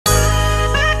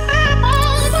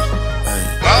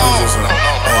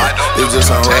It's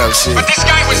just on rap shit. But this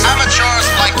guy was amateurs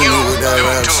like you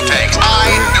doing 2 takes.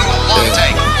 I do 1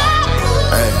 take.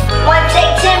 One take,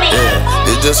 Timmy.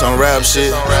 It's just on rap shit.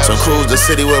 So cruise the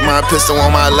city with my pistol on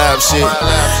my lap shit.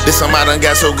 This somebody done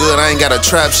got so good I ain't got a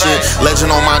trap shit. Legend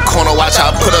on my corner, watch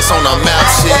how I put us on the map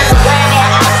shit.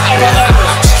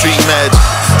 Street magic,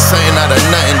 saying out of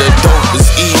nothing, the dope is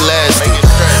elastic.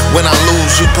 When I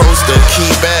lose, you supposed to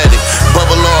keep at it.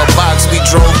 Bubble or box, we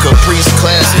drove Caprice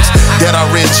classics. That I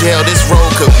read jail, this road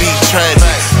could be tragic.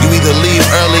 You either leave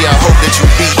early, I hope that you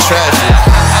beat traffic.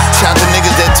 Shout the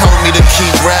niggas that told me to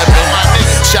keep rapping.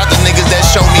 Shout the niggas that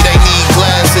showed me they need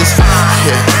glasses.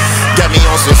 Yeah, got me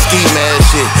on some ski ass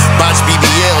shit. Botch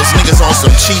BBLs, niggas on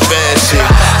some cheap ass shit.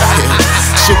 Yeah.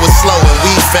 Shit was slow and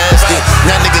we fasted.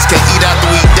 Now niggas can't eat after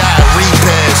we die,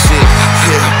 repass shit.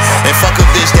 Yeah, and fuck a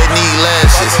bitch that need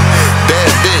lashes.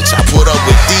 Bad bitch, I put up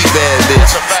with deep bad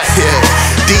bitch. Yeah,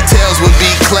 details would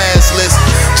be classless.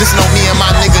 Just know me and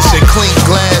my niggas should clink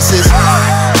glasses.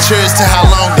 Cheers to how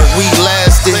long that we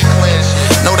lasted.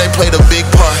 Know they played a big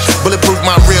part. Bulletproof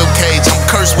my real cage. I'm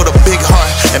cursed with a big heart.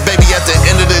 And baby, at the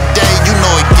end of the day, you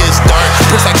know it gets dark.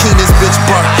 Prince I keep this bitch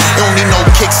bark. It don't need no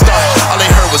kickstart. All they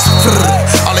heard was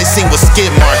all they seen was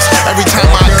skid marks. Every time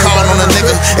I called on a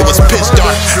nigga, it was pitch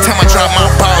dark. Time I drop my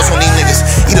balls on these niggas,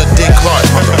 eat a dick Clark.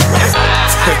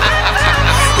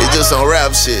 It's just on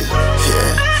rap shit.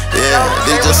 Yeah,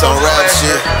 it's just on rap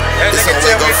shit. It's on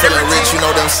wake up feeling rich, you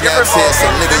know them snaps here. So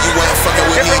nigga, you ain't fucking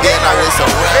with me, then I was on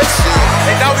rap.